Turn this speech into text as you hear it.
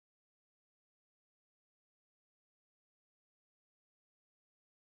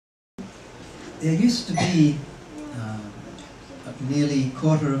There used to be nearly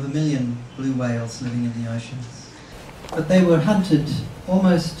 250,000 blue whales living in the oceans. But they were hunted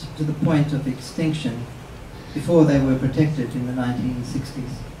almost to the point of extinction before they were protected in the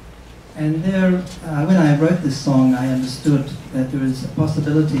 1960s. And there, when I wrote this song, I understood that there is a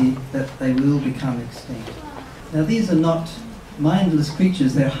possibility that they will become extinct. Now, these are not mindless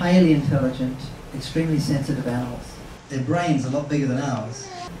creatures. They're highly intelligent, extremely sensitive animals. Their brain's a lot bigger than ours.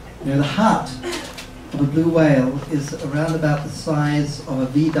 You know, the heart of a blue whale is around about the size of a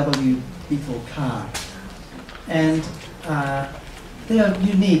VW Beetle car. And they are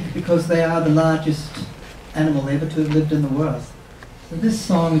unique because they are the largest animal ever to have lived in the world. So this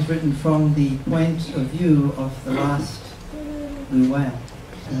song is written from the point of view of the last blue whale.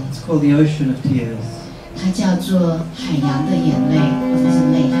 It's called The Ocean of Tears. 它叫做海洋的眼泪，或者是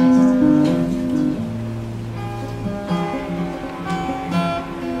泪海。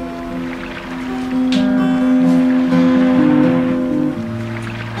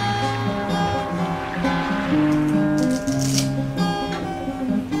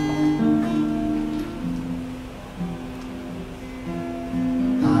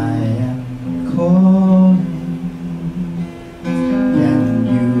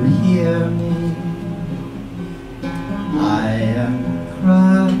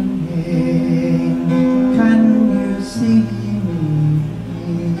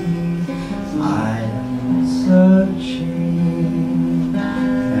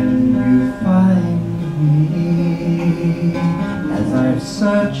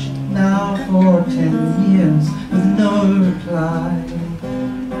 Searched now for 10 years with no reply.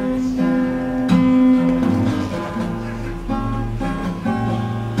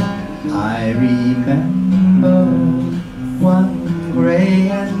 I remember one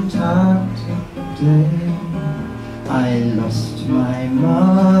grey Antarctic day. I lost my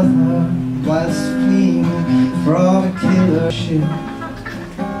mother whilst fleeing from a killer ship.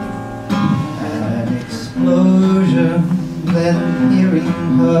 An explosion, then hearing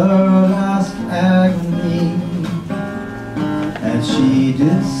her last agony as she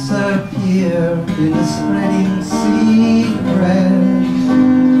disappeared in a spreading secret.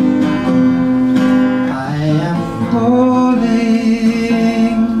 I am calling,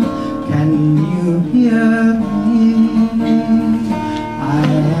 can you hear me? I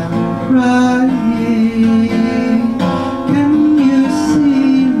am crying, can you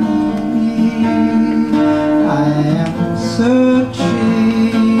see me? I am searching,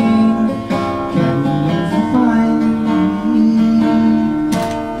 can you find me?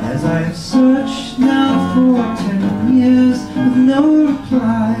 As I've searched now for 10 years with no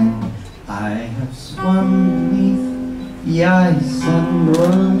reply, I have swum beneath the ice and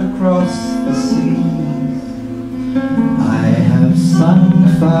roamed across the seas. I have sung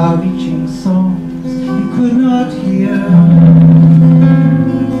far-reaching songs you could not hear,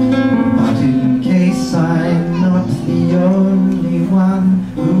 but in case I'm not the only one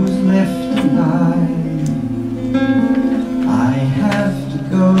who's left alive, I have to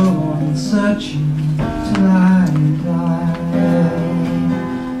go on searching till I die.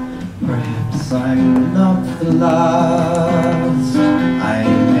 Perhaps I'm not the last, I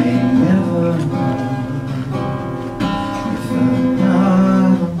may never know. If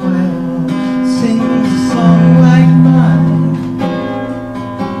another whale sings a song like mine,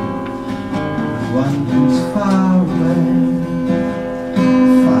 one who's far away,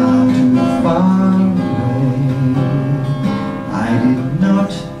 far too far away. I did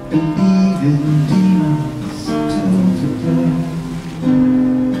not believe in demons till today.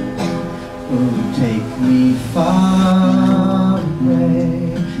 Oh, take me far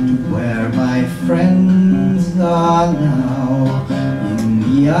away to where my friends are now, in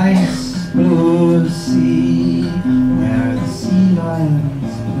the ice